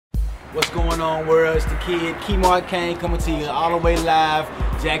What's going on, world? It's the kid, Keymark Kane, coming to you all the way live,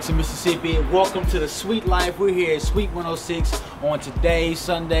 Jackson, Mississippi. Welcome to the Sweet Life. We're here at Suite 106 on today,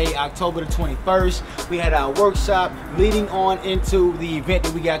 Sunday, October the 21st. We had our workshop leading on into the event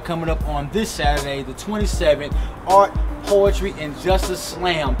that we got coming up on this Saturday, the 27th, Art, Poetry, and Justice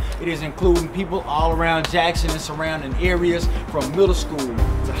Slam. It is including people all around Jackson and surrounding areas, from middle school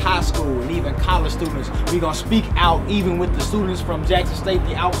to high school and even college students. We're gonna speak out even with the students from Jackson State,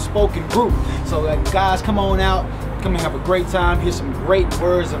 the outspoken group. So guys, come on out, come and have a great time. Hear some great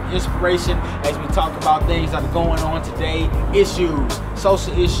words of inspiration as we talk about things that are going on today. Issues,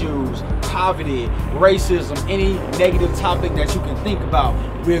 social issues, poverty, racism, any negative topic that you can think about,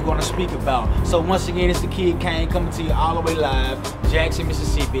 we're going to speak about. So once again, it's the Kid Kane coming to you all the way live, Jackson,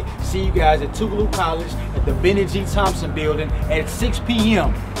 Mississippi. See you guys at Tougaloo College at the Bennie Thompson building at 6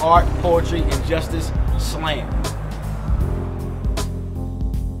 p.m. Art, Poetry, and Justice Slam.